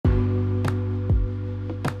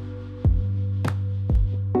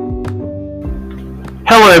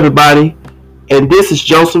Hello, everybody, and this is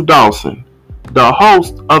Joseph Dawson, the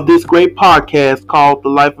host of this great podcast called The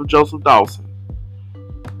Life of Joseph Dawson.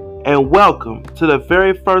 And welcome to the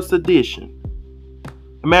very first edition. As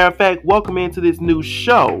a matter of fact, welcome into this new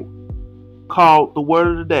show called The Word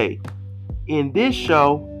of the Day. In this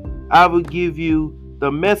show, I will give you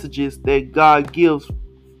the messages that God gives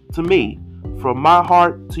to me from my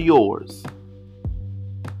heart to yours.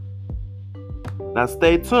 Now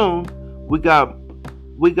stay tuned. We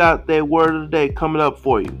got that word of the day coming up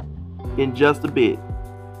for you in just a bit.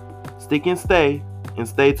 Stick and stay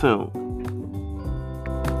tuned.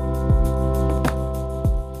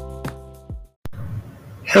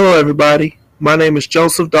 Hello, everybody. My name is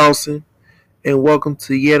Joseph Dawson, and welcome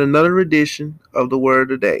to yet another edition of the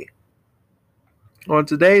Word of the Day. On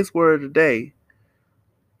today's Word of the Day,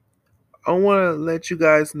 I want to let you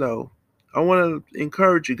guys know, I want to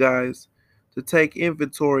encourage you guys to take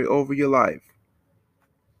inventory over your life.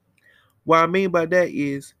 What I mean by that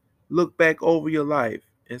is look back over your life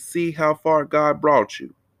and see how far God brought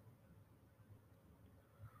you.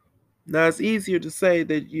 Now it's easier to say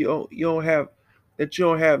that you don't have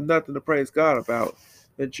nothing to praise God about,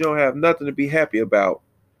 that you don't have nothing to be happy about.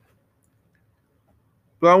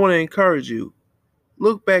 But I want to encourage you.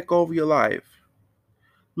 Look back over your life.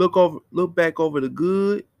 Look back over the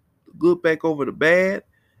good, look back over the bad,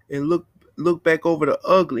 and look back over the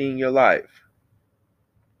ugly in your life.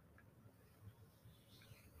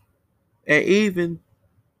 And even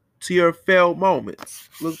to your failed moments.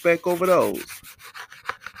 Look back over those.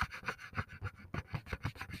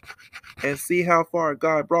 And see how far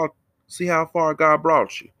God brought you.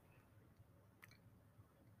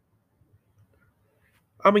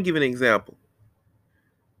 I'm gonna give you an example.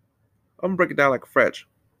 I'm gonna break it down like a fraction.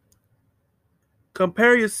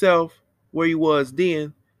 Compare yourself where you was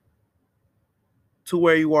then to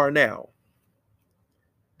where you are now.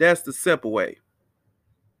 That's the simple way.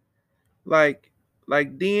 Like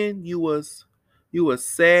then you was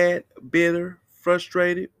sad, bitter,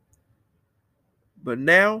 frustrated. But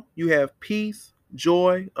now you have peace,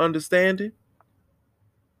 joy, understanding.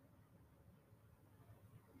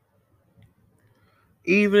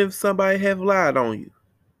 Even if somebody have lied on you.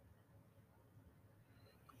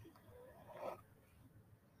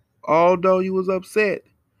 Although you was upset,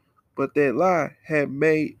 but that lie had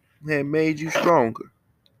made you stronger.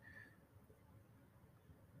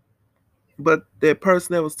 But that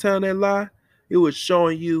person that was telling that lie, it was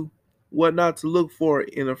showing you what not to look for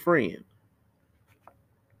in a friend.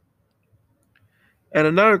 And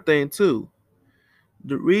another thing too,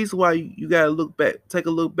 the reason why you gotta take a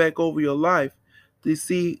look back over your life to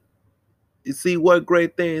see what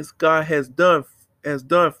great things God has done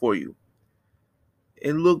for you.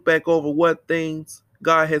 And look back over what things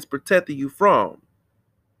God has protected you from.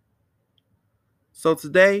 So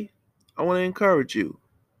today, I want to encourage you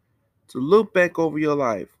to look back over your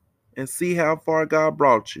life and see how far God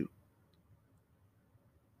brought you.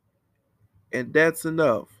 And that's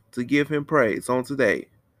enough to give Him praise on today.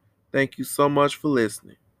 Thank you so much for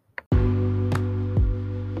listening.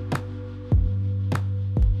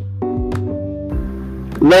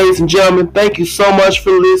 Ladies and gentlemen, thank you so much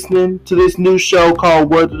for listening to this new show called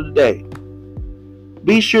Word of the Day.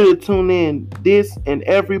 Be sure to tune in this and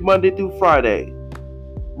every Monday through Friday,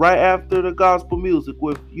 right after the gospel music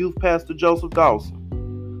with Youth Pastor Joseph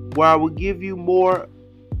Dawson, where I will give you more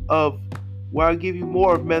of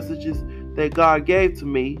messages that God gave to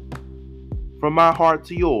me from my heart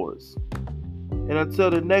to yours. And until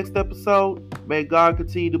the next episode, may God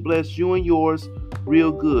continue to bless you and yours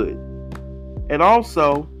real good. And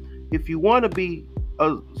also, if you want to be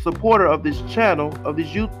a supporter of this channel, of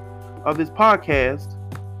this podcast,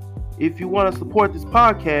 if you want to support this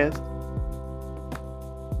podcast,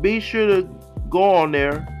 be sure to go on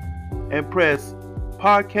there and press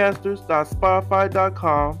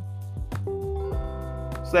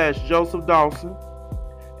podcasters.spotify.com/Joseph Dawson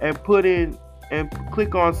and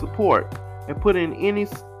click on support and put in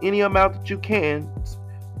any amount that you can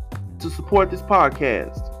to support this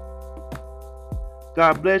podcast.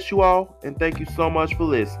 God bless you all, and thank you so much for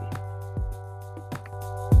listening.